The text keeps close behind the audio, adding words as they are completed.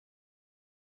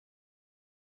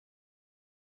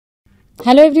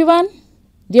Hello everyone,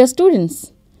 dear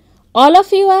students. All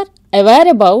of you are aware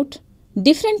about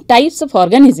different types of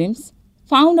organisms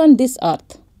found on this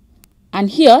earth.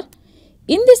 And here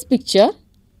in this picture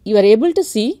you are able to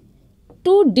see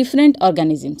two different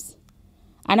organisms.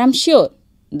 And I am sure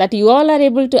that you all are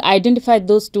able to identify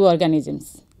those two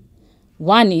organisms.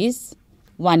 One is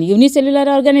one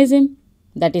unicellular organism,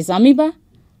 that is amoeba,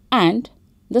 and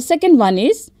the second one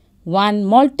is one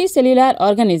multicellular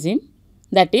organism,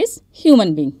 that is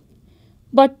human being.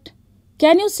 But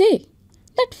can you say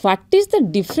that what is the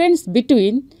difference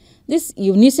between this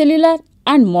unicellular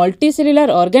and multicellular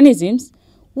organisms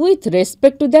with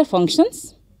respect to their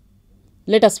functions?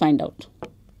 Let us find out.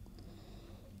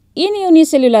 In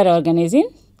unicellular organism,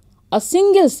 a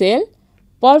single cell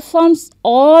performs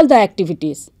all the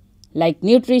activities like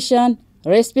nutrition,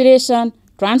 respiration,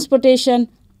 transportation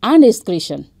and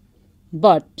excretion.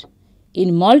 But in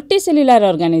multicellular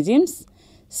organisms,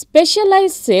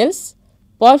 specialized cells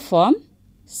perform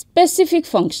specific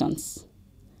functions,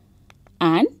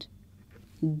 and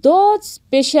those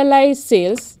specialized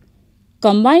cells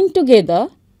combine together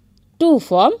to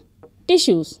form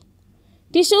tissues.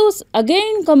 Tissues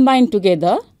again combine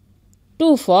together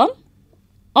to form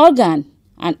organ,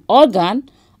 and organ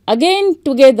again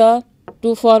together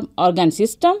to form organ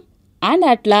system, and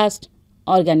at last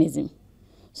organism.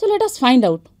 So let us find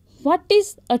out what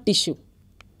is a tissue.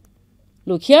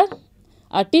 Look here,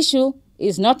 a tissue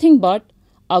is nothing but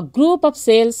a group of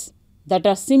cells that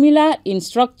are similar in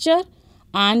structure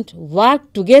and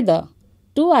work together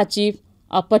to achieve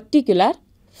a particular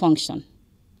function.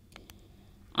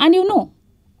 And you know,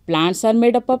 plants are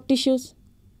made up of tissues.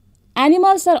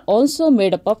 Animals are also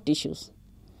made up of tissues.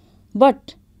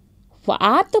 But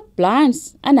are the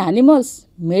plants and animals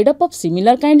made up of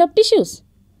similar kind of tissues?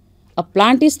 A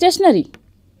plant is stationary.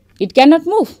 It cannot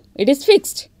move. It is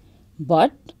fixed.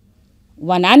 But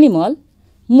one animal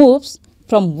moves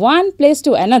from one place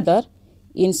to another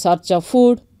in search of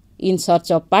food, in search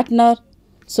of partner.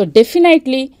 So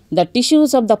definitely the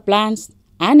tissues of the plants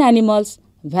and animals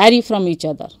vary from each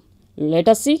other. Let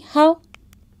us see how.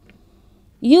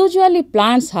 Usually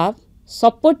plants have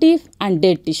supportive and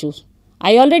dead tissues.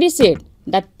 I already said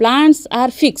that plants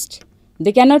are fixed.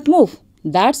 They cannot move.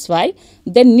 That's why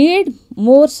they need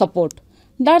more support.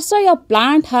 That's why a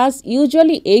plant has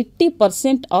usually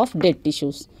 80% of dead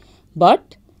tissues.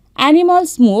 But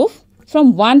animals move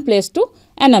from one place to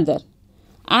another,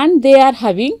 and they are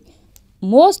having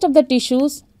most of the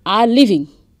tissues are living.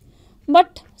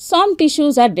 But some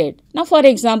tissues are dead. Now for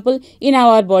example, in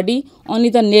our body only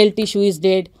the nail tissue is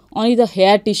dead, only the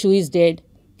hair tissue is dead.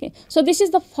 Okay. So this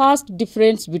is the first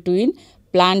difference between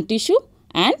plant tissue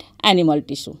and animal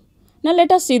tissue. Now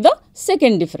let us see the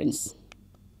second difference.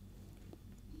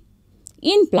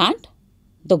 In plant,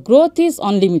 the growth is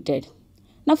unlimited.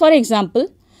 Now for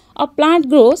example, a plant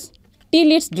grows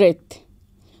till its death.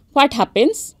 What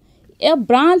happens? A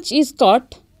branch is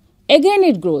cut, again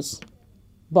it grows.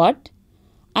 But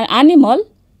an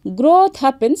animal, growth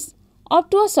happens up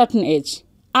to a certain age.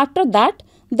 After that,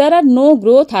 there are no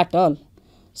growth at all.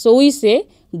 So we say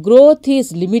growth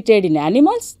is limited in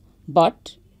animals,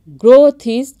 but growth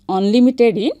is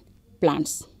unlimited in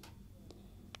plants.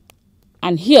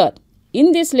 And here,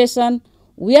 in this lesson,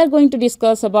 we are going to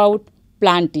discuss about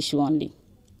plant tissue only.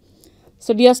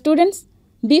 So dear students,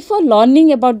 before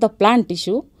learning about the plant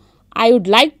tissue, I would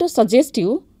like to suggest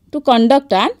you to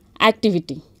conduct an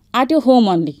activity at your home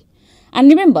only. And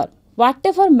remember,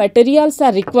 whatever materials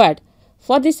are required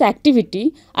for this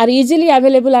activity are easily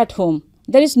available at home.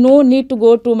 There is no need to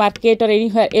go to market or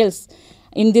anywhere else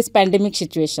in this pandemic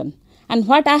situation. And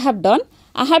what I have done,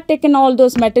 I have taken all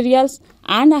those materials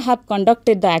and I have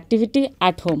conducted the activity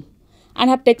at home. And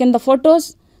have taken the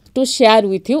photos to share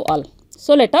with you all.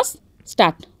 So let us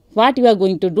start. What you are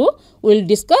going to do, we will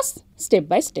discuss step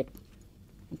by step.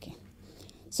 Okay.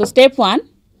 So step 1,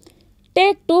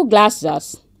 take 2 glass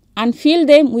jars and fill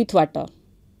them with water.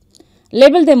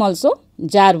 Label them also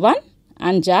jar 1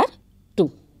 and jar 2.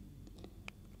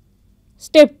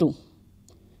 Step 2,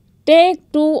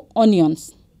 take 2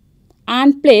 onions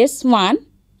and place one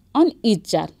on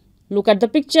each jar. Look at the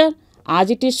picture as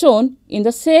it is shown. In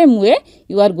the same way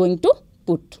you are going to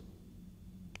put.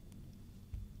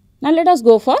 Now let us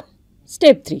go for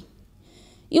step 3.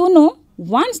 You know,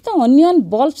 once the onion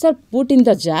bulbs are put in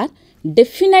the jar,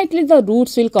 definitely the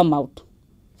roots will come out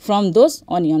from those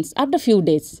onions after few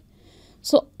days.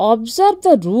 So observe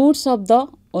the roots of the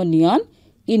onion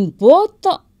in both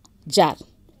the jar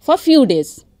for few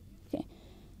days. Okay.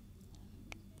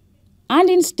 And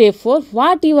in step 4,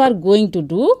 what you are going to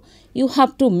do, you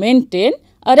have to maintain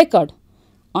a record.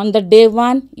 On the day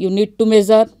 1, you need to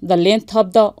measure the length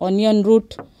of the onion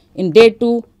root. In day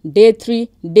 2, day 3,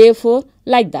 day 4,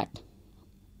 like that.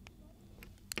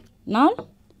 Now,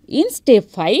 in step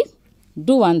 5,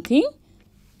 do one thing.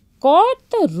 Cut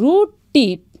the root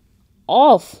tip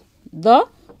of the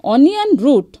onion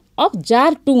root of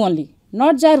jar 2 only,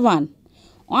 not jar 1.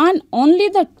 And only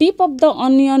the tip of the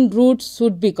onion root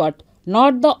should be cut,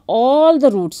 not all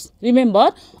the roots.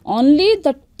 Remember, only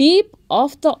the tip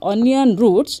of the onion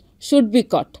roots should be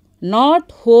cut,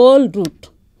 not whole root.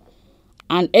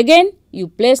 And again, you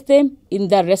place them in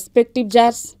the respective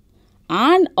jars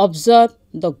and observe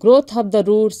the growth of the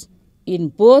roots in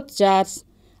both jars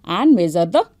and measure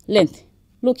the length.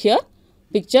 Look here,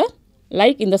 picture,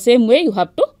 like in the same way you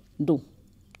have to do.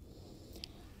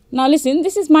 Now listen,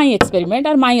 this is my experiment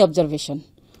or my observation.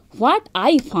 What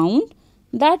I found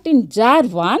that in jar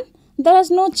 1 there was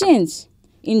no change.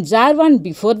 In jar 1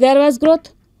 before there was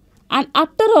growth, and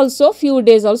after also few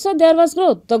days also there was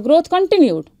growth. The growth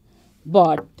continued.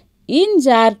 But in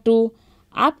jar 2,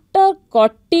 after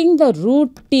cutting the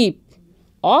root tip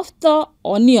of the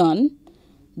onion,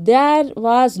 there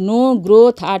was no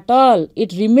growth at all.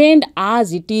 It remained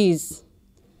as it is.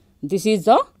 This is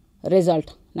the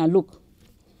result. Now look.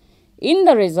 In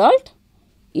the result,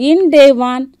 in day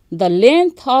 1, the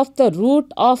length of the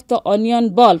root of the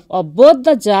onion bulb of both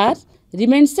the jars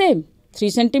remained same, 3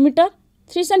 cm,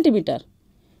 3 cm.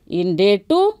 In day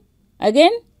 2,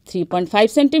 again 3.5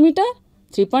 cm,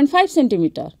 3.5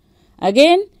 cm.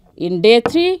 Again, in day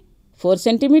 3, 4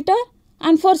 cm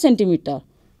and 4 cm.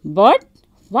 But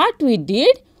what we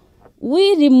did,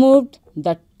 we removed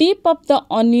the tip of the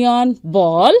onion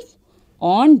bulb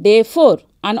on day 4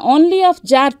 and only of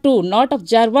jar 2, not of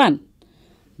jar 1.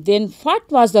 Then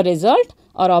what was the result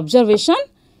or observation?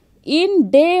 In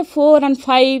day 4 and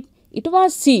 5, it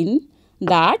was seen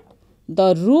that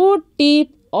the root tip,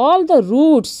 all the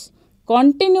roots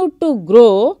continued to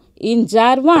grow in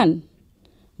jar 1,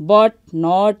 but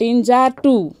not in jar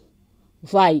 2.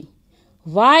 Why?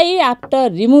 Why after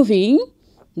removing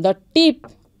the tip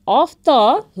of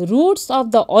the roots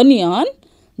of the onion,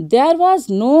 there was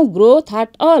no growth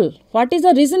at all? What is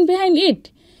the reason behind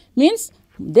it? Means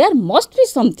there must be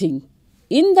something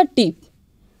in the tip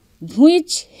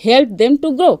which helped them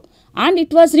to grow, and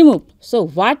it was removed. So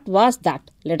what was that?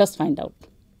 Let us find out.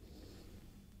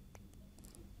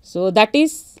 So that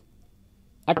is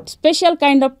a special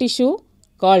kind of tissue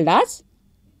called as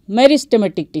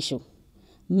meristematic tissue.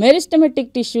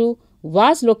 Meristematic tissue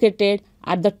was located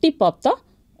at the tip of the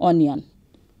onion.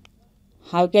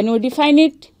 How can we define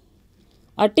it?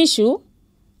 A tissue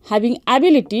having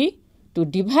ability to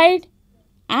divide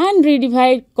and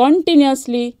redivide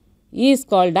continuously is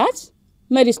called as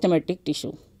meristematic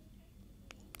tissue.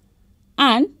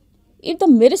 And if the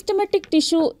meristematic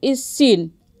tissue is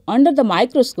seen under the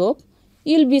microscope,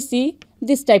 you will be see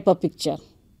this type of picture.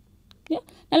 Yeah.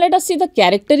 Now let us see the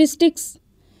characteristics.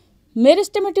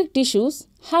 Meristematic tissues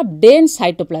have dense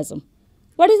cytoplasm.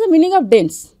 What is the meaning of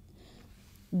dense?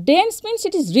 Dense means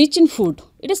it is rich in food.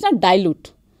 It is not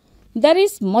dilute. There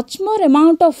is much more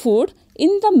amount of food in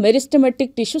the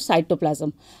meristematic tissue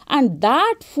cytoplasm, and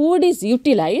that food is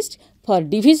utilized for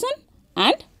division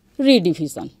and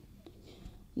redivision.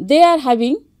 They are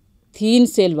having thin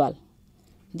cell wall.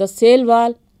 The cell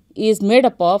wall is made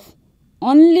up of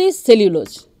only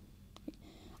cellulose,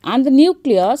 and the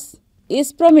nucleus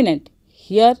is prominent.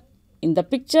 Here in the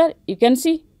picture you can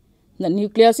see the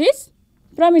nucleus is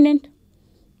prominent.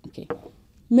 Okay.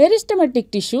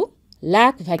 Meristematic tissue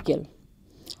lack vacuole.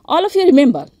 All of you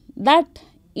remember that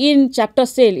in chapter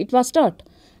cell it was taught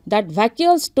that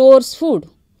vacuole stores food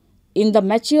in the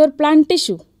mature plant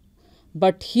tissue.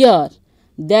 But here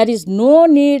there is no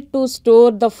need to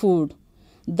store the food.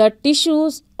 The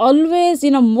tissues always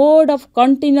in a mode of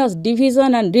continuous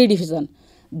division and redivision.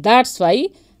 That's why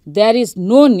there is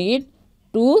no need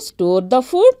to store the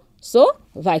food. So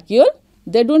vacuole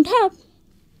they don't have.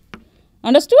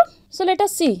 Understood? So let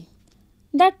us see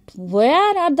that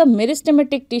where are the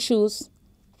meristematic tissues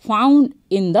found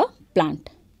in the plant.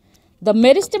 The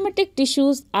meristematic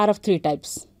tissues are of 3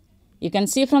 types. You can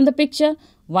see from the picture,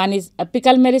 one is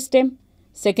apical meristem,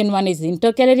 second one is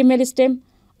intercalary meristem,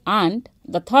 and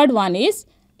the third one is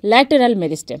lateral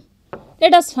meristem.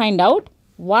 Let us find out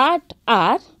what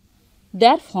are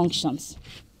their functions.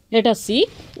 Let us see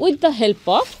with the help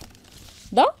of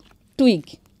the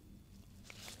twig.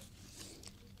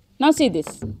 Now see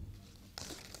this,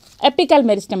 apical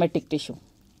meristematic tissue.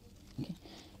 Okay.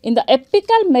 In the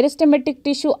apical meristematic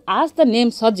tissue, as the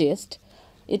name suggests,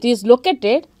 it is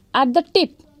located at the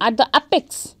tip, at the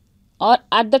apex or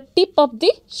at the tip of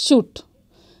the shoot.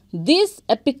 this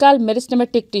apical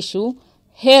meristematic tissue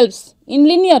helps in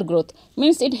linear growth,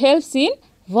 means it helps in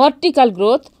vertical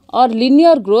growth or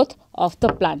linear growth of the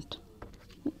plant.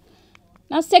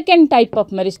 Now, second type of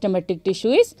meristematic tissue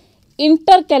is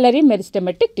intercalary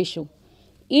meristematic tissue.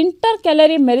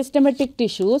 Intercalary meristematic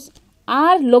tissues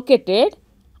are located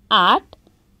at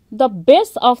the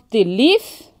base of the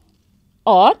leaf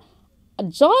or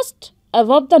just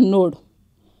above the node.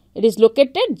 It is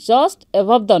located just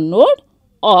above the node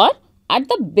or at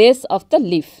the base of the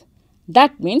leaf.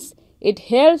 That means it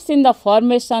helps in the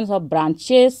formation of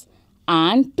branches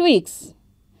and twigs.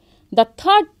 The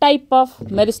third type of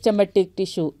meristematic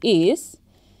tissue is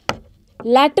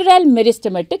lateral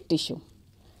meristematic tissue.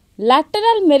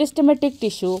 Lateral meristematic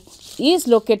tissue is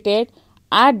located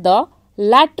at the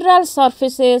lateral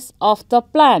surfaces of the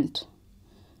plant.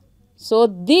 So,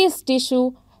 this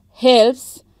tissue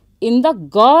helps in the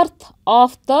girth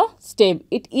of the stem.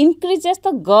 It increases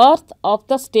the girth of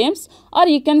the stems, or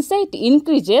you can say it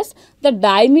increases the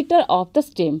diameter of the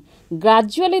stem.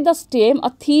 Gradually the stem, a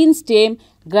thin stem,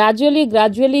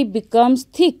 gradually becomes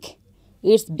thick.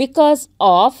 It's because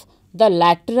of the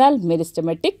lateral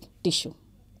meristematic tissue.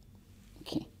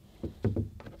 Okay.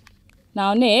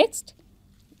 Now next,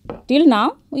 till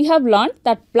now we have learnt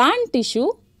that plant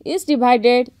tissue is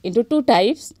divided into two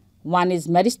types. One is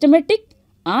meristematic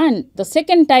and the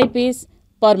second type is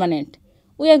permanent.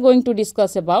 We are going to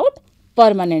discuss about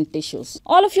permanent tissues.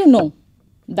 All of you know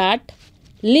that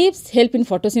leaves help in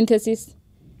photosynthesis.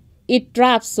 It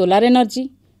traps solar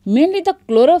energy. Mainly the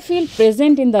chlorophyll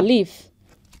present in the leaf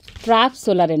traps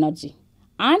solar energy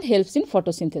and helps in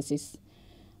photosynthesis.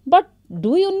 But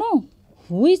do you know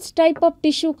which type of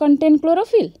tissue contains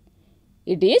chlorophyll?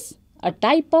 It is a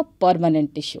type of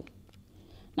permanent tissue.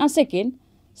 Now second,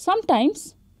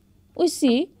 sometimes we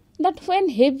see that when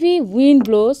heavy wind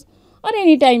blows or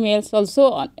any time else also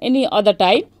on any other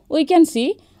time, we can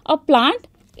see a plant,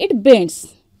 it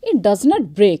bends. It does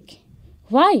not break.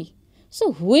 Why?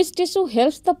 So, which tissue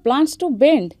helps the plants to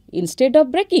bend instead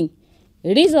of breaking?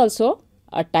 It is also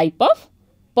a type of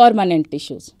permanent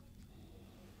tissues.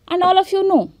 And all of you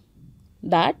know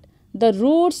that the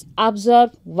roots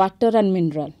absorb water and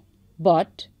mineral,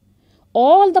 but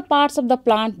all the parts of the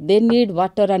plant, they need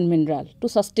water and mineral to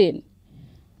sustain.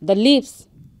 The leaves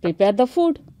prepare the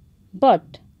food,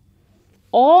 but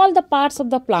all the parts of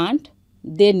the plant,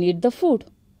 they need the food.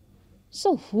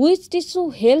 So, which tissue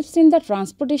helps in the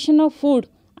transportation of food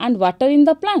and water in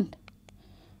the plant?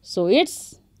 So,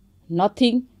 it's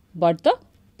nothing but the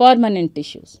permanent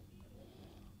tissues.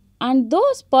 And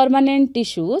those permanent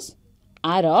tissues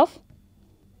are of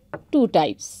two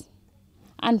types.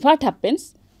 And what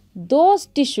happens? Those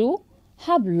tissues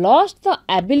have lost the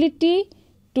ability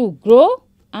to grow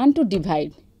and to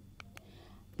divide.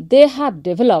 They have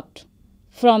developed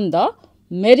from the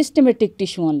meristematic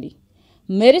tissue only.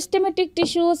 Meristematic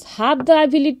tissues have the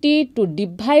ability to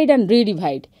divide and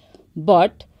redivide,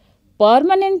 but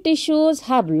permanent tissues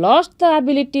have lost the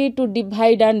ability to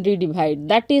divide and redivide.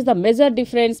 That is the major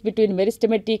difference between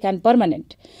meristematic and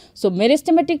permanent. So,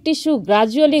 meristematic tissue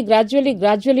gradually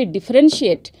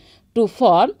differentiate to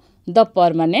form the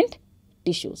permanent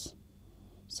tissues.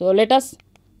 So, let us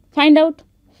find out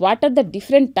what are the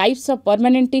different types of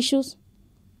permanent tissues.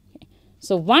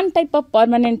 So, one type of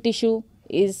permanent tissue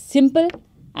is simple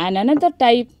and another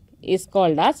type is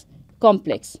called as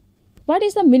complex. What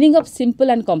is the meaning of simple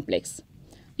and complex?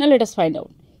 Now, let us find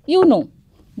out. You know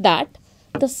that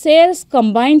the cells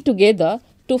combine together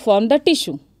to form the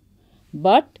tissue.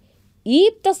 But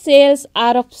if the cells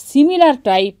are of similar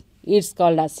type, it's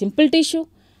called as simple tissue.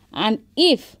 And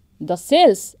if the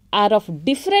cells are of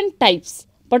different types,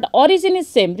 but origin is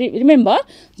same, remember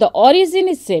the origin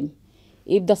is same.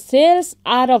 If the cells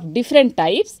are of different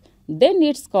types, then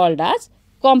it's called as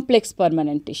complex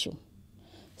permanent tissue.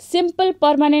 Simple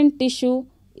permanent tissue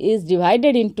is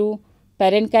divided into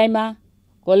parenchyma,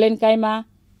 collenchyma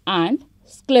and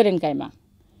sclerenchyma.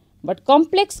 But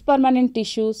complex permanent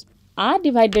tissues are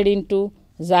divided into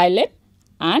xylem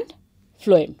and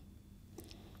phloem.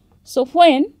 So,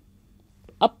 when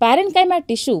a parenchyma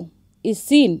tissue is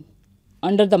seen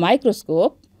under the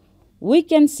microscope, we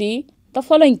can see the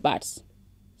following parts: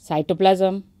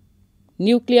 cytoplasm,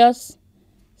 nucleus,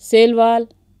 cell wall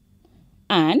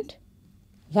and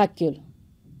vacuole.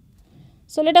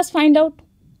 So, let us find out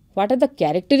what are the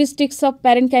characteristics of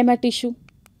parenchyma tissue.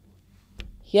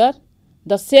 Here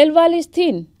the cell wall is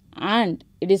thin and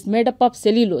it is made up of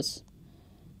cellulose.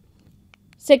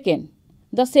 Second,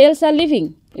 the cells are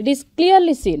living. It is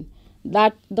clearly seen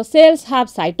that the cells have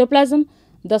cytoplasm,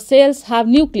 the cells have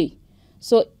nuclei.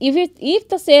 So if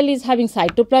the cell is having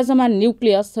cytoplasm and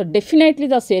nucleus, so definitely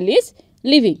the cell is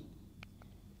living.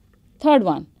 Third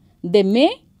one, they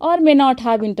may or may not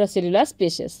have intercellular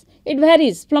spaces. It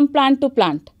varies from plant to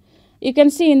plant. You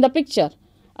can see in the picture,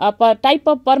 a type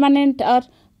of permanent or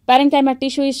parenchyma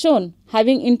tissue is shown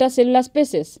having intercellular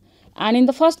spaces. And in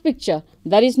the first picture,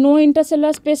 there is no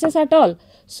intercellular spaces at all.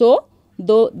 So,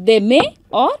 though they may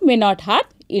or may not have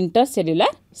intercellular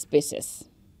spaces.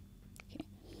 Okay.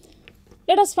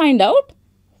 Let us find out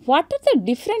what are the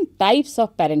different types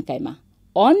of parenchyma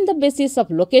on the basis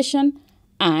of location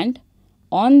and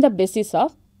on the basis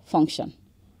of function.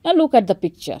 Now, look at the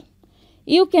picture.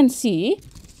 You can see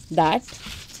that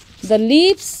the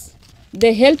leaves,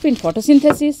 they help in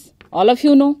photosynthesis, all of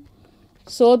you know.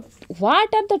 So,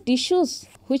 what are the tissues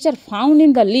which are found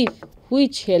in the leaf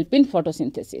which help in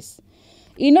photosynthesis?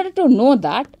 In order to know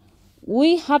that,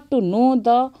 we have to know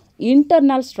the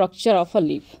internal structure of a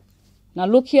leaf. Now,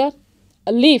 look here,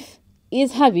 a leaf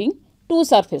is having two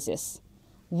surfaces.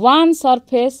 One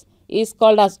surface is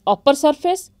called as upper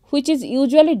surface, which is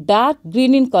usually dark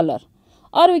green in color,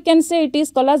 or we can say it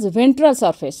is called as ventral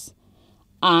surface,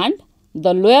 and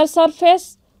the lower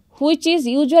surface, which is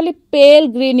usually pale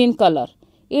green in color,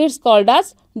 it's called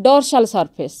as dorsal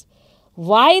surface.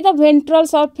 Why the ventral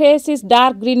surface is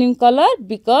dark green in color?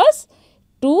 Because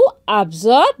to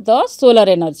absorb the solar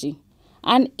energy.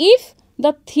 And if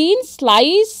the thin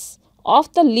slice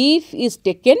of the leaf is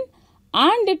taken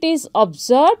and it is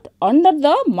observed under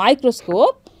the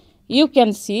microscope, you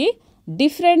can see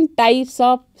different types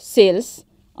of cells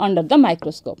under the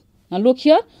microscope. Now look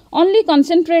here, only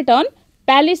concentrate on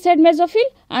palisade mesophyll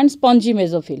and spongy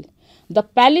mesophyll. The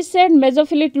palisade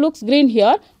mesophyll, it looks green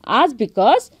here as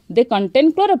because they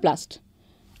contain chloroplast,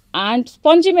 and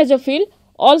spongy mesophyll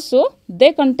also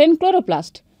they contain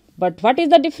chloroplast. But what is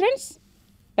the difference?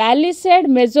 Palisade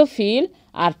mesophyll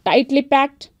are tightly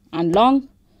packed and long.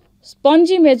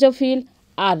 Spongy mesophyll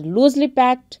are loosely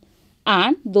packed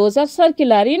and those are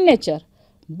circular in nature,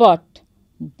 but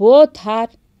both are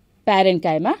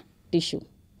parenchyma tissue.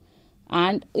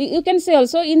 And you can say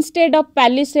also, instead of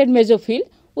palisade mesophyll,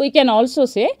 we can also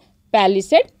say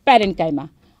palisade parenchyma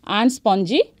and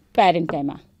spongy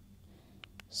parenchyma.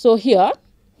 So here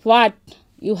what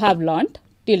you have learnt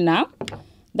till now,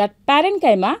 that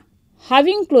parenchyma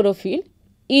having chlorophyll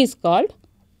is called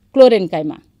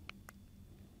chlorenchyma,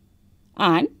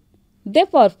 and they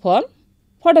perform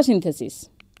photosynthesis.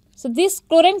 So this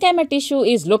chlorenchyma tissue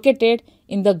is located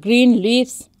in the green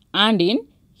leaves and in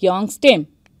young stem.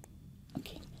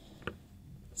 Okay.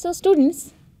 So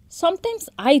students, sometimes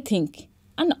I think,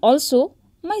 and also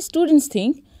my students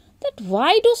think, that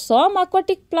why do some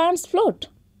aquatic plants float?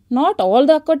 Not all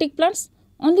the aquatic plants,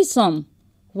 only some.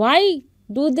 Why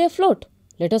do they float?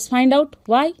 Let us find out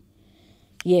why.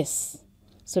 Yes,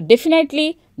 so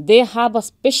definitely they have a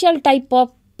special type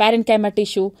of parenchyma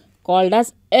tissue called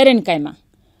as erenchyma.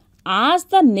 As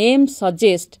the name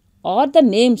suggests or the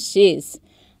name says,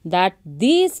 that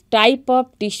these type of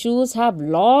tissues have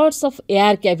lots of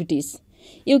air cavities.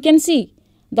 You can see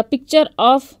the picture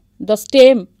of the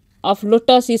stem of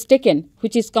lotus is taken,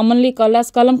 which is commonly called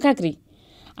as kalamkakri,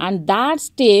 and that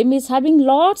stem is having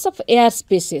lots of air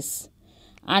spaces,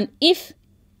 and if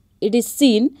it is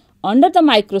seen under the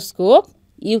microscope,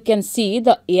 you can see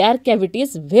the air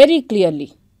cavities very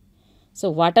clearly. So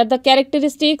what are the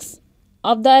characteristics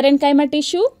of the erenchyma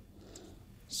tissue?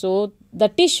 So the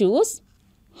tissues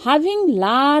having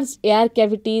large air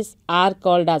cavities are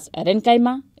called as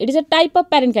erenchyma. It is a type of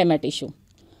parenchyma tissue,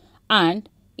 and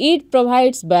it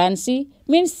provides buoyancy,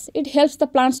 means it helps the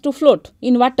plants to float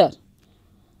in water.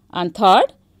 And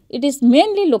third, it is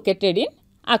mainly located in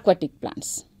aquatic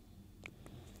plants.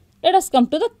 Let us come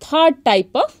to the third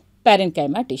type of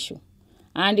parenchyma tissue,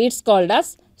 and it's called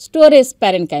as storage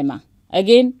parenchyma.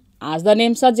 Again, as the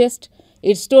name suggests,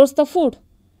 it stores the food.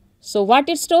 So what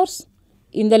it stores?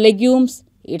 In the legumes,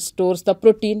 it stores the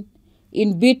protein.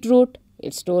 In beetroot,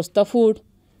 it stores the food.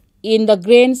 In the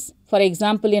grains, for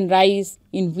example in rice,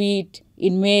 in wheat,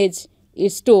 in maize, it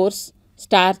stores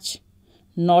starch.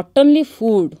 Not only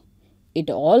food, it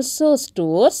also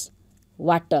stores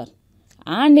water,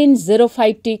 and in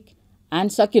xerophytic and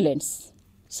succulents.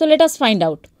 So let us find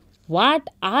out what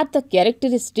are the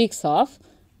characteristics of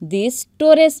this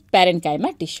storage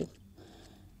parenchyma tissue.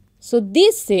 So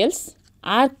these cells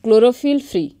are chlorophyll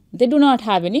free. They do not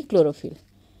have any chlorophyll.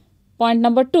 Point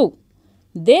number 2,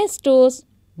 they store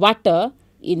water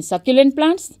in succulent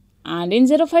plants and in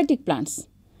xerophytic plants.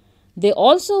 They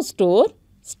also store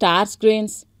starch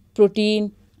grains,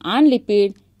 protein and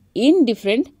lipid in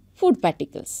different food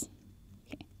particles.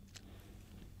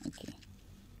 Okay.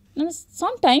 Now,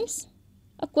 sometimes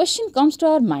a question comes to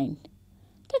our mind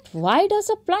that why does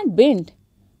a plant bend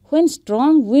when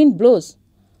strong wind blows?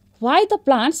 Why the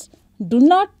plants do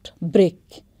not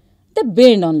break? They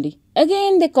bend only.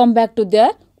 Again they come back to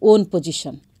their own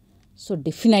position. So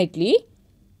definitely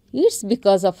it's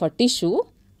because of a tissue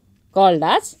called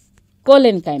as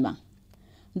collenchyma.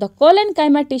 The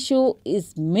collenchyma tissue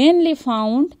is mainly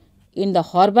found in the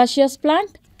herbaceous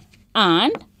plant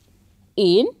and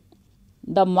in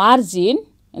the margin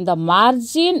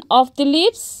of the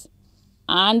leaves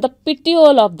and the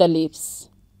petiole of the leaves.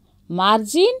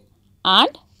 Margin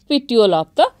and petiole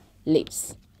of the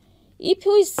leaves. If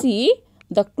we see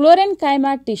the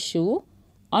collenchyma tissue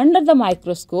under the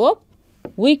microscope,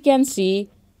 we can see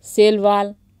cell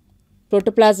wall,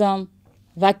 protoplasm,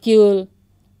 vacuole.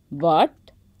 But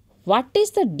what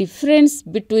is the difference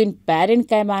between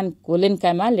parenchyma and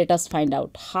collenchyma? Let us find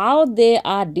out how they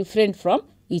are different from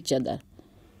each other.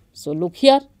 So look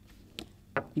here.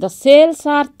 The cells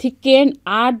are thickened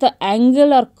at the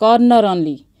angle or corner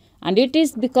only, and it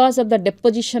is because of the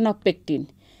deposition of pectin.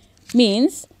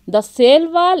 Means the cell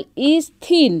wall is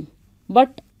thin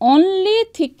but only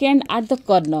thickened at the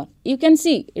corner. You can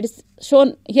see it is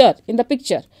shown here in the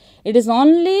picture. It is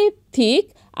only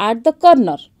thick at the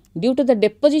corner due to the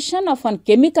deposition of one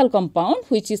chemical compound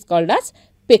which is called as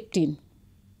pectin.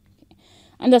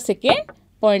 And the second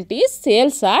point is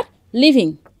cells are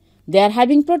living. They are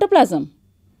having protoplasm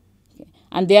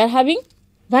and they are having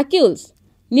vacuoles,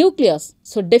 nucleus.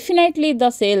 So definitely the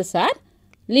cells are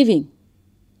living.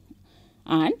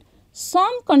 And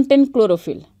some contain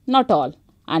chlorophyll, not all.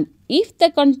 And if they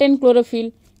contain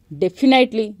chlorophyll,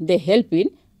 definitely they help in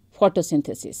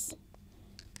photosynthesis.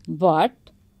 But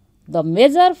the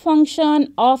major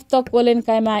function of the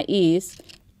collenchyma is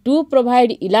to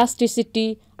provide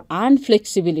elasticity and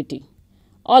flexibility.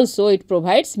 Also, it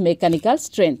provides mechanical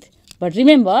strength. But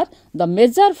remember, the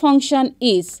major function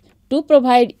is to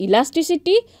provide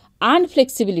elasticity and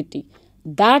flexibility.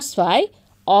 That's why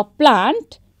a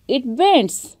plant, it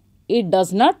bends. It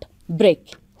does not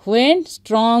break when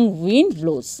strong wind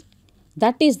blows.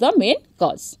 That is the main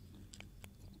cause.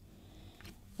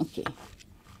 Okay.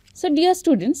 So dear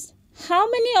students, how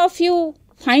many of you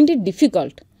find it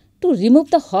difficult to remove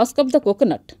the husk of the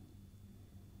coconut?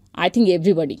 I think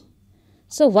everybody.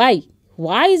 So why?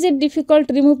 Why is it difficult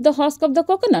to remove the husk of the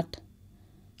coconut?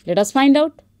 Let us find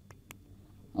out.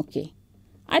 Okay.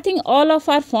 I think all of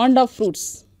are fond of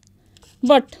fruits.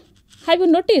 But have you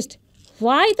noticed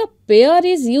why the pear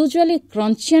is usually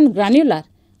crunchy and granular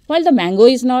while the mango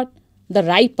is not, the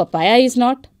ripe papaya is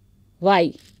not?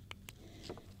 Why?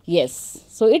 Yes.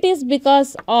 So it is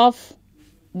because of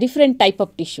different type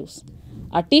of tissues.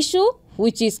 A tissue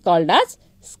which is called as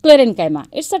sclerenchyma.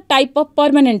 It's a type of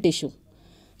permanent tissue.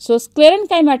 So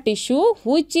sclerenchyma tissue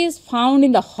which is found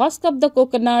in the husk of the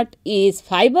coconut is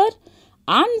fiber,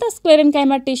 and the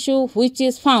sclerenchyma tissue which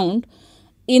is found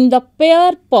in the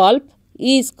pear pulp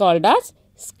is called as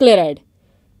scleroid.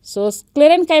 So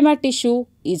sclerenchyma tissue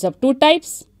is of two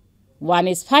types. One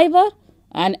is fiber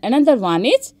and another one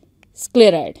is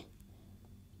scleroid.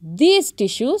 These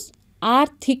tissues are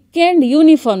thickened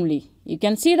uniformly. You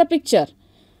can see the picture.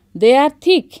 They are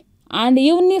thick and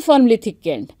uniformly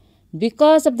thickened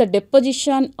because of the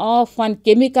deposition of one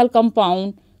chemical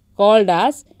compound called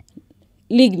as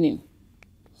lignin.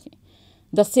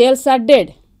 The cells are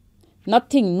dead.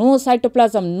 Nothing, no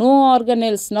cytoplasm, no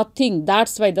organelles, nothing.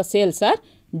 That's why the cells are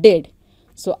dead.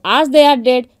 So as they are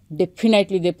dead,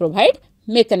 definitely they provide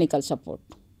mechanical support.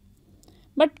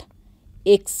 But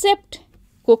except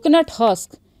coconut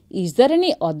husk, is there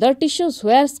any other tissues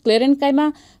where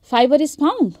sclerenchyma fiber is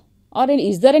found? Or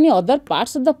is there any other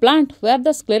parts of the plant where the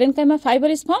sclerenchyma fiber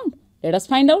is found? Let us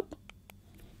find out.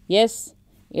 Yes,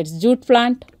 it's jute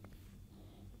plant,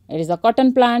 it is a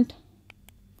cotton plant,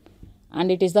 and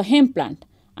it is the hemp plant.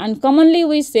 And commonly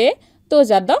we say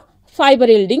those are the fiber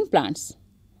yielding plants.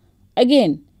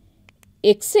 Again,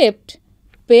 except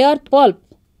pear pulp,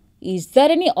 is there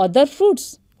any other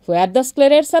fruits where the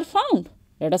scleroids are found?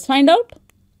 Let us find out.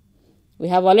 We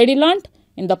have already learnt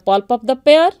in the pulp of the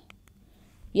pear.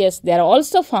 Yes, they are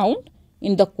also found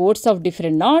in the cores of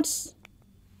different nuts,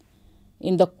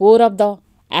 in the core of the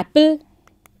apple,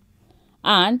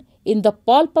 and in the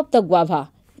pulp of the guava,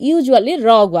 usually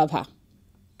raw guava.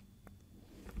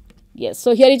 Yes,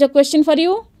 so here is a question for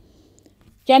you.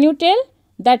 Can you tell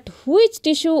that which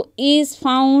tissue is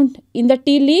found in the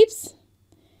tea leaves?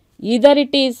 Either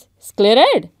it is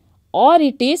scleroid or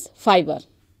it is fiber.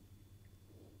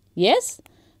 Yes,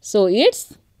 so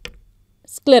it's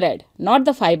scleroid, not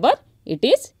the fiber, it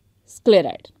is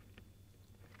scleroid.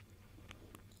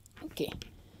 Okay.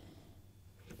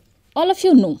 All of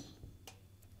you know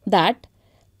that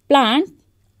plant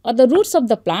or the roots of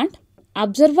the plant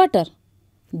absorb water.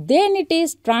 Then it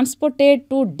is transported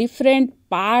to different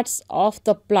parts of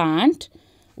the plant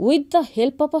with the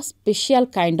help of a special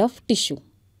kind of tissue.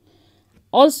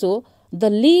 Also, the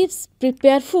leaves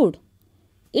prepare food.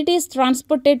 It is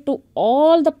transported to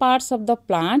all the parts of the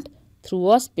plant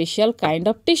through a special kind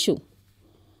of tissue.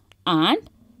 And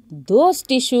those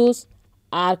tissues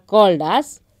are called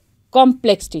as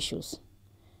complex tissues.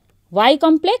 Why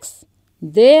complex?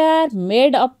 They are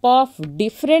made up of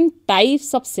different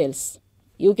types of cells.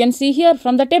 You can see here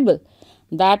from the table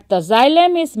that the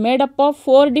xylem is made up of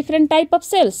 4 different types of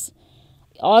cells.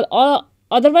 Or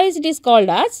otherwise it is called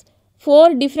as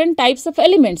 4 different types of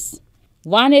elements.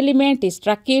 One element is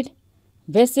trachea,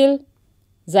 vessel,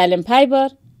 xylem fiber,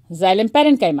 xylem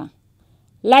parenchyma.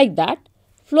 Like that,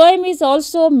 phloem is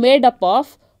also made up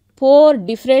of 4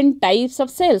 different types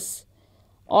of cells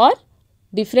or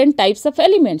different types of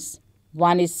elements.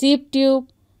 One is sheath tube,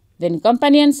 then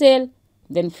companion cell,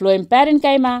 then phloem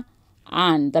parenchyma,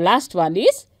 and the last one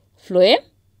is phloem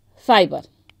fiber.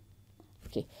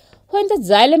 Okay. When the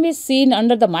xylem is seen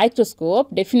under the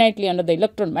microscope, definitely under the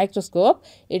electron microscope,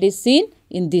 it is seen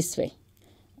in this way.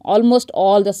 Almost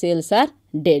all the cells are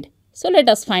dead. So let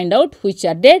us find out which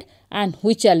are dead and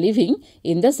which are living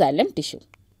in the xylem tissue.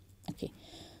 Okay.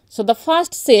 So the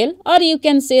first cell, or you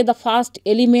can say the first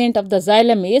element of the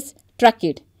xylem, is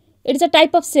trachea. It is a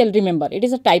type of cell, remember, it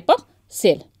is a type of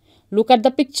cell. Look at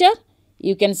the picture.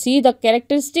 You can see the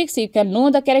characteristics. You can know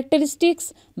the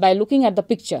characteristics by looking at the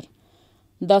picture.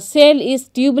 The cell is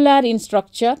tubular in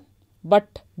structure,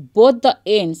 but both the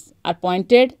ends are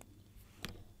pointed.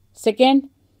 Second,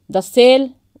 the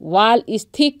cell wall is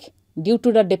thick due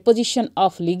to the deposition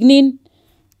of lignin.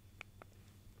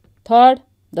 Third,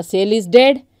 the cell is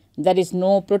dead. There is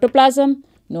no protoplasm,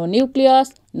 no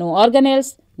nucleus, no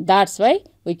organelles. That's why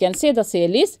we can say the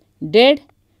cell is dead.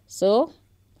 So,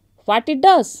 what it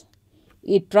does?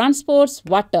 It transports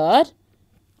water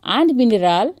and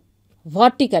mineral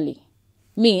vertically,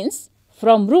 means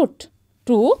from root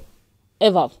to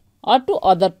above or to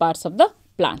other parts of the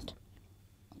plant.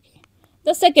 Okay.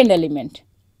 The second element,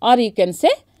 or you can say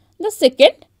the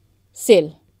second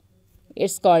cell,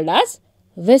 it's called as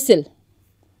vessel.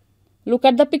 Look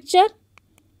at the picture.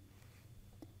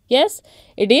 Yes,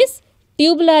 it is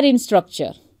tubular in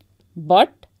structure,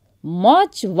 but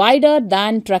much wider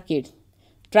than trachea.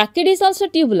 Trachea is also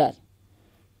tubular.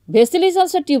 Vessel is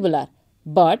also tubular,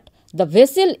 but the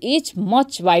vessel is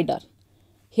much wider.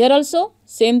 Here also,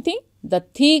 same thing, the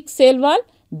thick cell wall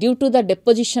due to the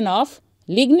deposition of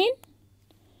lignin.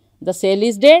 The cell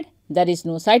is dead, there is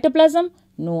no cytoplasm,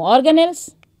 no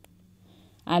organelles.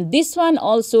 And this one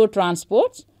also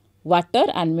transports water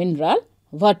and mineral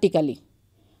vertically.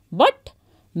 But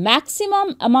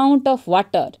maximum amount of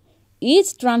water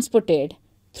is transported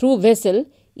through vessel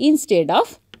instead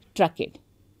of trachea.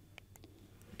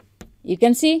 You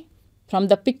can see from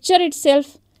the picture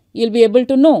itself, you will be able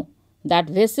to know that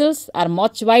vessels are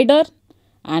much wider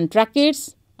and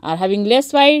tracheae are having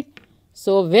less wide.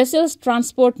 So, vessels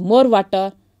transport more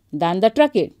water than the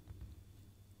trachea.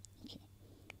 Okay.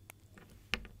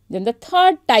 Then the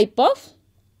third type of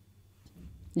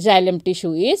xylem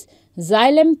tissue is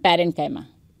xylem parenchyma.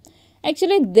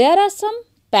 Actually, there are some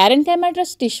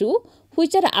parenchymatous tissue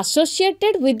which are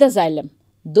associated with the xylem.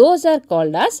 Those are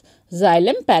called as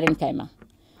xylem parenchyma.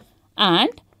 And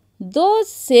those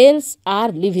cells are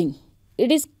living.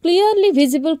 It is clearly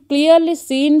visible, clearly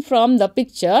seen from the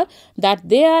picture that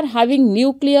they are having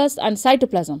nucleus and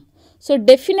cytoplasm. So,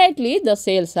 definitely the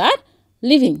cells are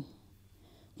living.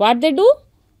 What they do?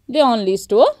 They only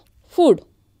store food.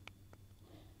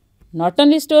 Not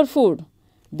only store food,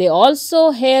 they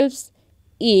also helps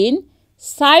in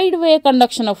sideway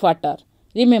conduction of water.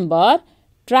 Remember,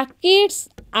 tracheae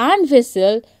and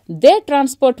vessel, they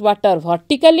transport water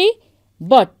vertically,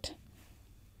 but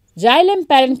xylem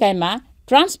parenchyma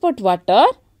transport water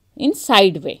in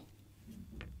sideway.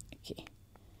 Okay.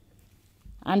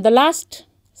 And the last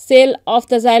cell of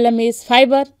the xylem is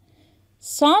fiber.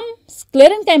 Some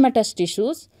sclerenchymatous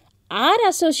tissues are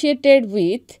associated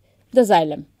with the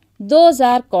xylem. Those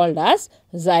are called as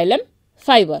xylem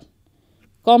fiber.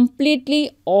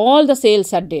 Completely all the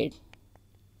cells are dead.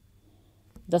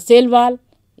 The cell wall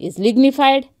is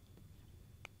lignified.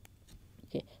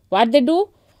 Okay. What they do?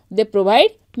 They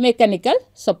provide mechanical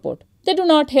support. They do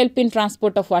not help in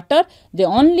transport of water. They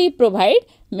only provide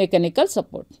mechanical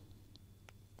support.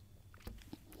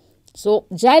 So,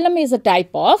 xylem is a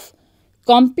type of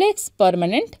complex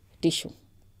permanent tissue.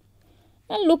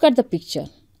 Now, look at the picture.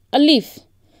 A leaf.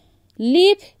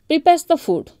 Leaf prepares the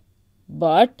food,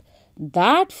 but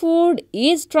that food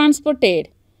is transported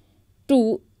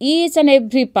to each and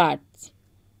every part.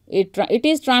 It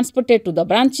is transported to the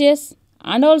branches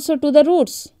and also to the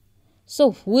roots.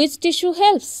 So, which tissue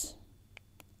helps?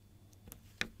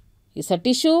 It's a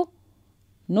tissue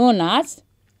known as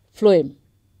phloem.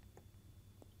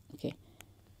 Okay.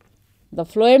 The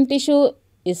phloem tissue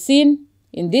is seen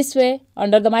in this way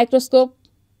under the microscope.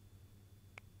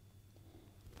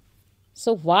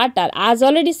 So, as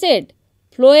already said,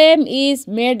 phloem is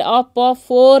made up of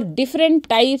 4 different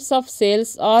types of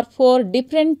cells or 4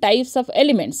 different types of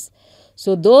elements.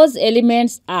 So, those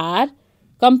elements are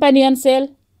companion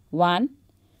cell 1,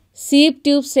 sieve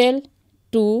tube cell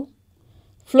 2,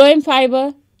 phloem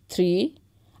fiber 3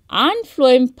 and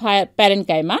phloem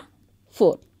parenchyma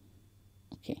 4.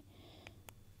 Okay.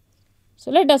 So,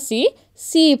 let us see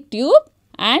sieve tube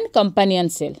and companion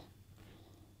cell.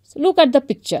 So, look at the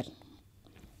picture.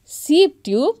 Sieve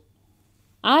tube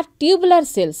are tubular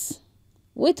cells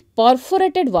with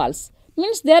perforated walls,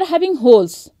 means they are having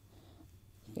holes.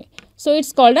 Okay. So, it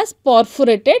is called as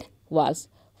perforated walls.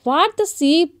 What the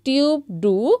sieve tube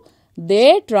do?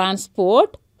 They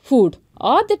transport food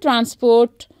or they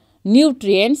transport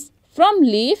nutrients from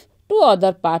leaf to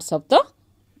other parts of the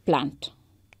plant.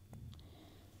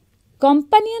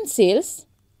 Companion cells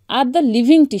are the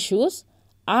living tissues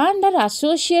and are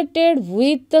associated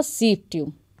with the sieve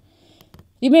tube.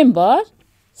 Remember,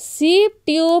 sieve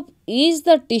tube is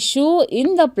the tissue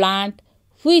in the plant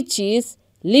which is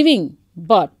living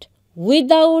but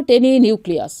without any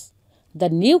nucleus. The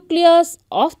nucleus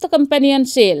of the companion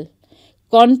cell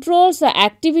controls the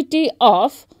activity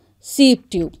of sieve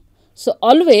tube. So,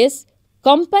 always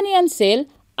companion cell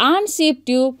and sieve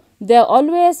tube, they are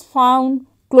always found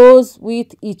close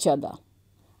with each other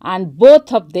and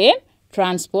both of them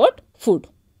transport food.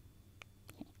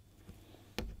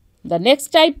 The next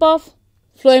type of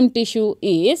phloem tissue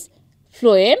is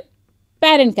phloem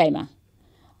parenchyma.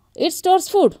 It stores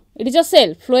food. It is a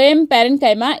cell. Phloem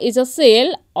parenchyma is a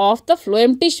cell of the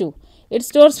phloem tissue. It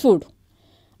stores food.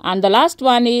 And the last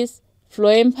one is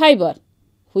phloem fiber,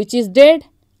 which is dead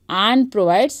and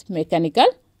provides mechanical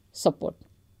support.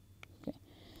 Okay.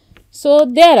 So,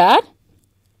 there are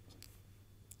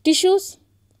tissues.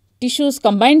 Tissues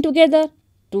combine together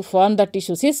to form the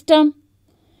tissue system.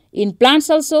 In plants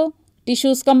also,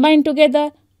 tissues combine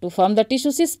together to form the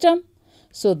tissue system.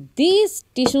 So, these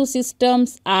tissue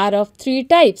systems are of 3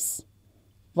 types.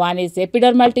 One is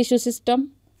epidermal tissue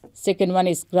system, second one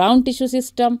is ground tissue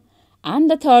system, and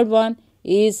the third one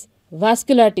is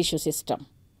vascular tissue system.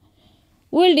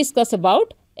 We will discuss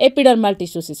about epidermal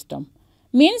tissue system.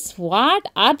 Means what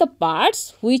are the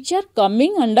parts which are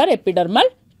coming under epidermal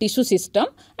tissue system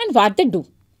and what they do.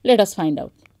 Let us find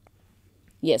out.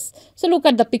 Yes. So, look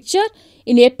at the picture.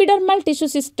 In epidermal tissue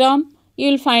system,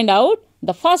 you will find out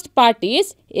the first part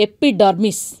is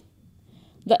epidermis.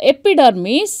 The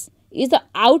epidermis is the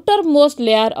outermost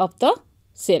layer of the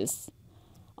cells,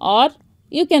 or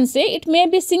you can say it may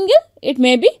be single, it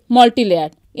may be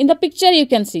multi-layered. In the picture you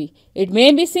can see it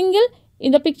may be single,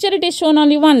 in the picture it is shown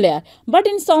only one layer, but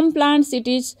in some plants it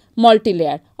is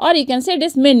multi-layered, or you can say it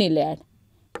is many-layered.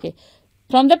 Okay.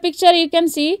 From the picture you can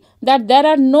see that there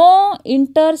are no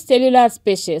intercellular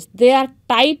spaces. They are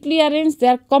tightly arranged, they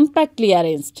are compactly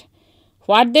arranged.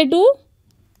 What they do?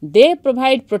 They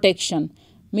provide protection.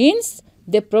 Means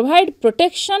they provide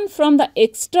protection from the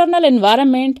external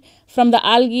environment, from the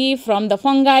algae, from the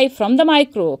fungi, from the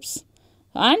microbes,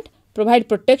 and provide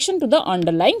protection to the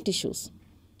underlying tissues.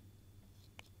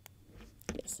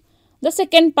 Yes. The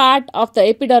second part of the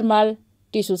epidermal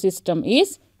tissue system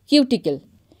is cuticle.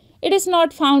 It is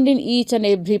not found in each and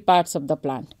every parts of the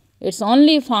plant. It is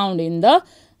only found in the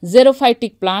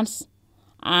xerophytic plants,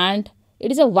 and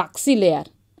it is a waxy layer.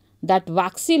 That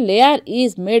waxy layer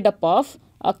is made up of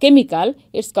a chemical,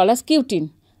 it is called as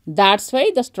cutin. That's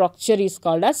why the structure is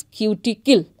called as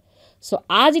cuticle. So,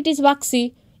 as it is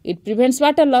waxy, it prevents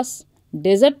water loss.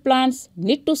 Desert plants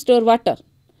need to store water.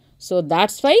 So,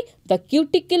 that's why the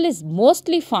cuticle is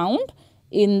mostly found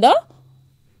in the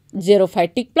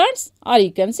xerophytic plants, or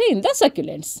you can say in the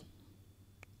succulents.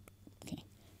 Okay.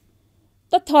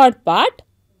 The third part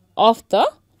of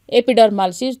the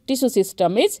epidermal tissue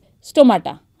system is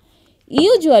stomata.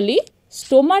 Usually,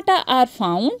 stomata are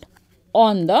found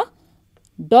on the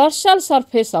dorsal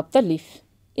surface of the leaf.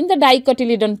 In the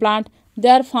dicotyledon plant, they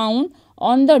are found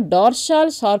on the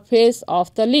dorsal surface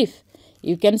of the leaf.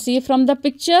 You can see from the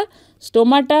picture,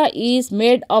 stomata is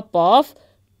made up of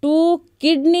 2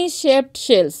 kidney-shaped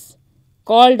cells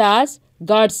called as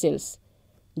guard cells.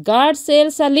 Guard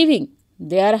cells are living.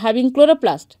 They are having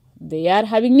chloroplast. They are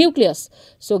having nucleus.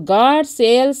 So, guard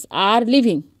cells are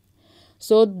living.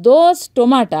 So those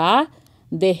stomata,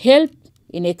 they help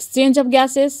in exchange of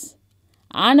gases,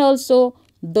 and also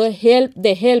they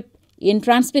help in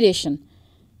transpiration.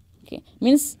 Okay,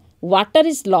 means water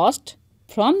is lost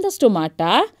from the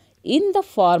stomata in the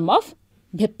form of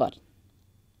vapor.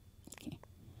 Okay.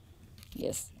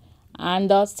 Yes, and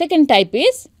the second type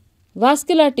is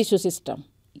vascular tissue system.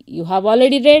 You have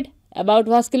already read about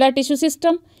vascular tissue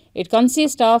system. It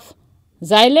consists of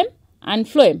xylem and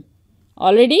phloem.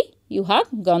 Already you have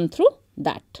gone through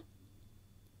that.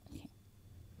 Okay.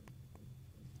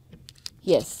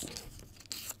 Yes.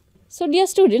 So dear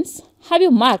students, have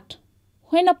you marked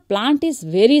when a plant is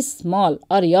very small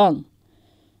or young,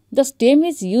 the stem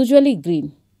is usually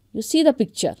green. You see the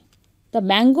picture. The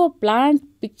mango plant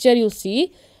picture you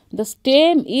see, the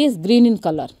stem is green in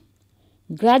color.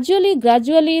 Gradually,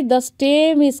 the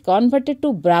stem is converted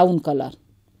to brown color.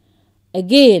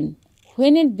 Again,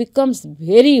 when it becomes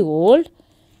very old,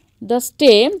 the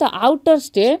stem, the outer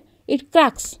stem, it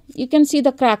cracks. You can see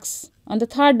the cracks on the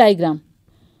third diagram.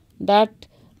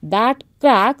 That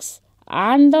cracks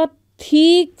and the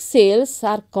thick cells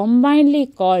are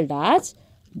combinedly called as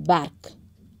bark.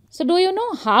 So, do you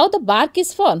know how the bark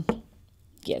is formed?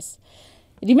 Yes.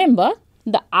 Remember,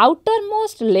 the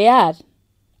outermost layer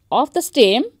of the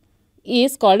stem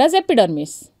is called as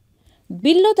epidermis.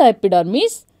 Below the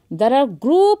epidermis, there are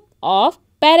group of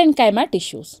parenchyma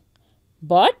tissues.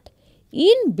 But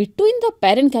in between the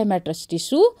parenchyma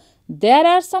tissue, there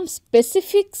are some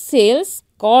specific cells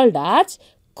called as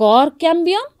core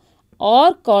cambium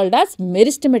or called as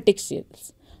meristematic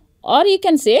cells. Or you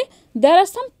can say there are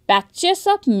some patches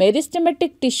of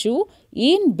meristematic tissue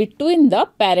in between the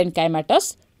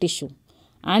parenchymatous tissue.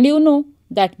 And you know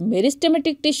that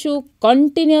meristematic tissue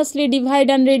continuously divide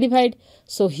and redivide.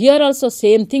 So here also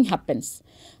same thing happens.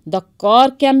 The core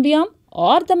cambium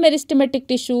or the meristematic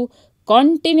tissue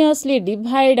continuously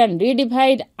divide and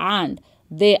redivide, and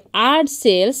they add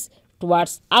cells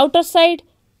towards outer side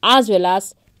as well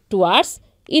as towards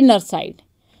inner side.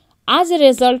 As a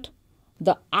result,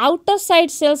 the outer side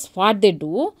cells, what they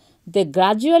do, they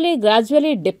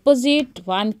gradually deposit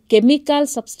one chemical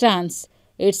substance.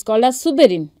 It's called as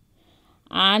suberin.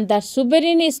 And that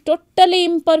suberin is totally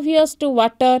impervious to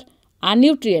water and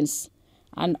nutrients.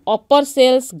 And upper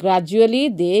cells gradually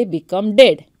they become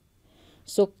dead.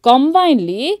 So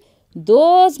combinedly,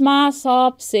 those mass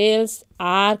of cells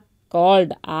are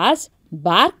called as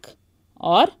bark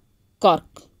or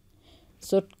cork.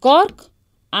 So cork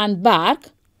and bark,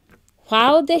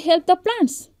 how they help the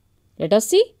plants? Let us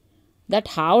see that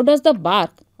how does the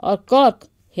bark or cork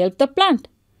help the plant?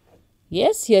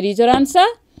 Yes, here is your answer,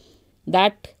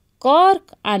 that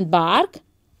cork and bark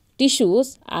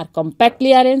tissues are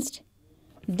compactly arranged.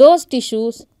 Those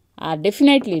tissues are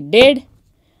definitely dead,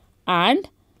 and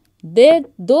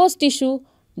those tissue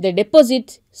they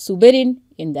deposit suberin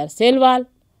in their cell wall.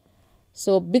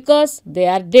 So because they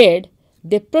are dead,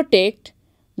 they protect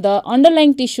the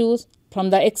underlying tissues from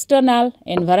the external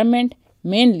environment,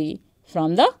 mainly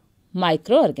from the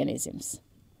microorganisms.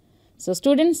 So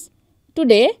students,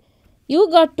 today you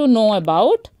got to know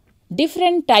about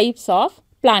different types of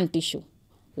plant tissue.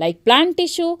 Like plant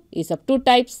tissue is of two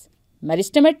types,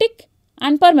 meristematic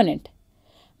and permanent.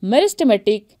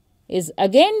 Meristematic is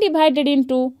again divided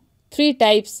into three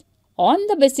types on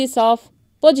the basis of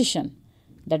position,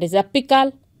 that is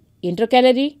apical,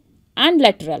 intercalary and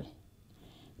lateral.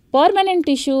 Permanent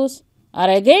tissues are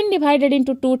again divided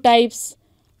into two types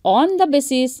on the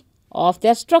basis of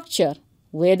their structure,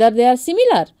 whether they are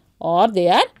similar or they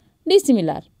are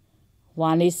dissimilar.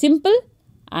 One is simple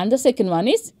and the second one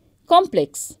is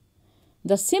complex.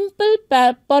 The simple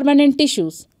permanent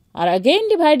tissues are again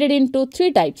divided into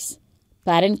three types,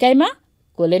 parenchyma,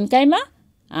 collenchyma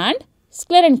and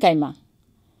sclerenchyma.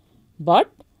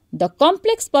 But the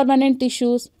complex permanent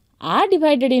tissues are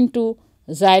divided into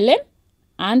xylem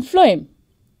and phloem.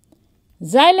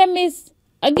 Xylem is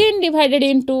again divided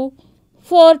into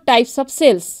four types of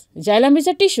cells. Xylem is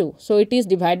a tissue, so it is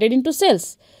divided into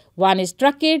cells. One is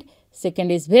trachea,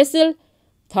 second is vessel,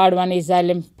 third one is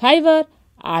xylem fiber,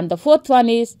 and the fourth one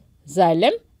is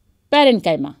xylem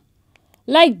parenchyma.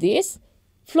 Like this,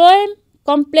 phloem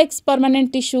complex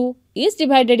permanent tissue is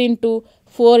divided into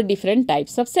four different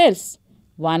types of cells.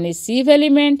 One is sieve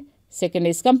element, second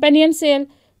is companion cell,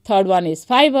 third one is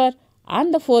fiber,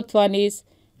 and the fourth one is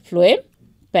phloem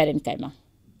parenchyma.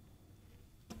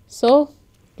 So,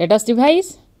 let us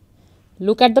revise.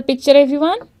 Look at the picture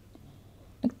everyone.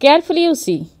 Carefully you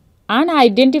see and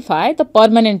identify the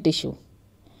permanent tissue.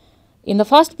 In the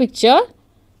first picture,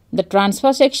 the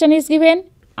transverse section is given,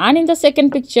 and in the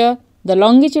second picture, the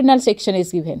longitudinal section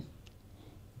is given.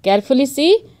 Carefully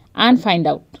see and find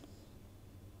out.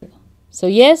 So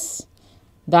yes,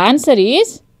 the answer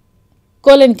is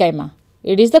collenchyma.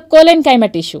 It is the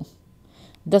collenchyma tissue.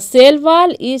 The cell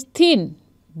wall is thin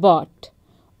but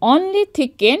only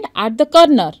thickened at the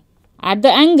corner, at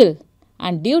the angle,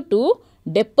 and due to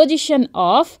deposition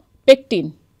of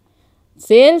pectin.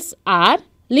 Cells are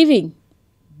living.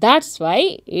 That's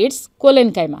why it's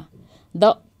collenchyma.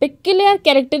 The peculiar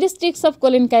characteristics of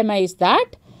collenchyma is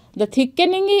that the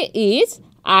thickening is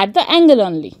at the angle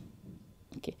only.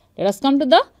 Okay, let us come to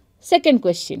the second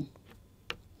question.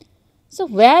 So,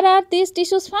 where are these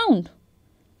tissues found?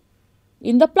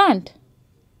 In the plant.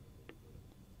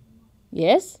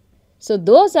 Yes, so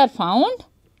those are found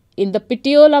in the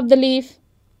petiole of the leaf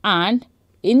and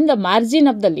in the margin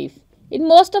of the leaf. In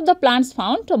most of the plants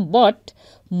found, but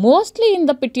mostly in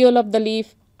the petiole of the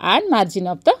leaf and margin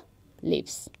of the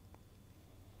leaves.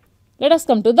 Let us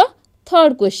come to the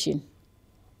third question.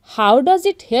 How does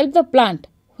it help the plant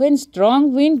when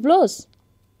strong wind blows?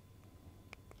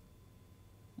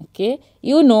 Okay,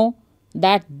 you know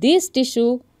that this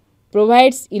tissue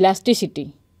provides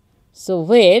elasticity. So,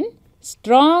 when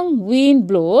strong wind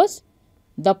blows,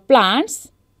 the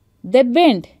plants, they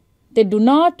bend, they do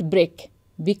not break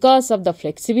because of the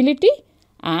flexibility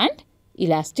and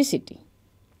elasticity.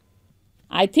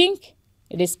 I think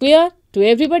it is clear to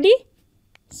everybody.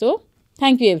 So,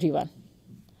 thank you everyone.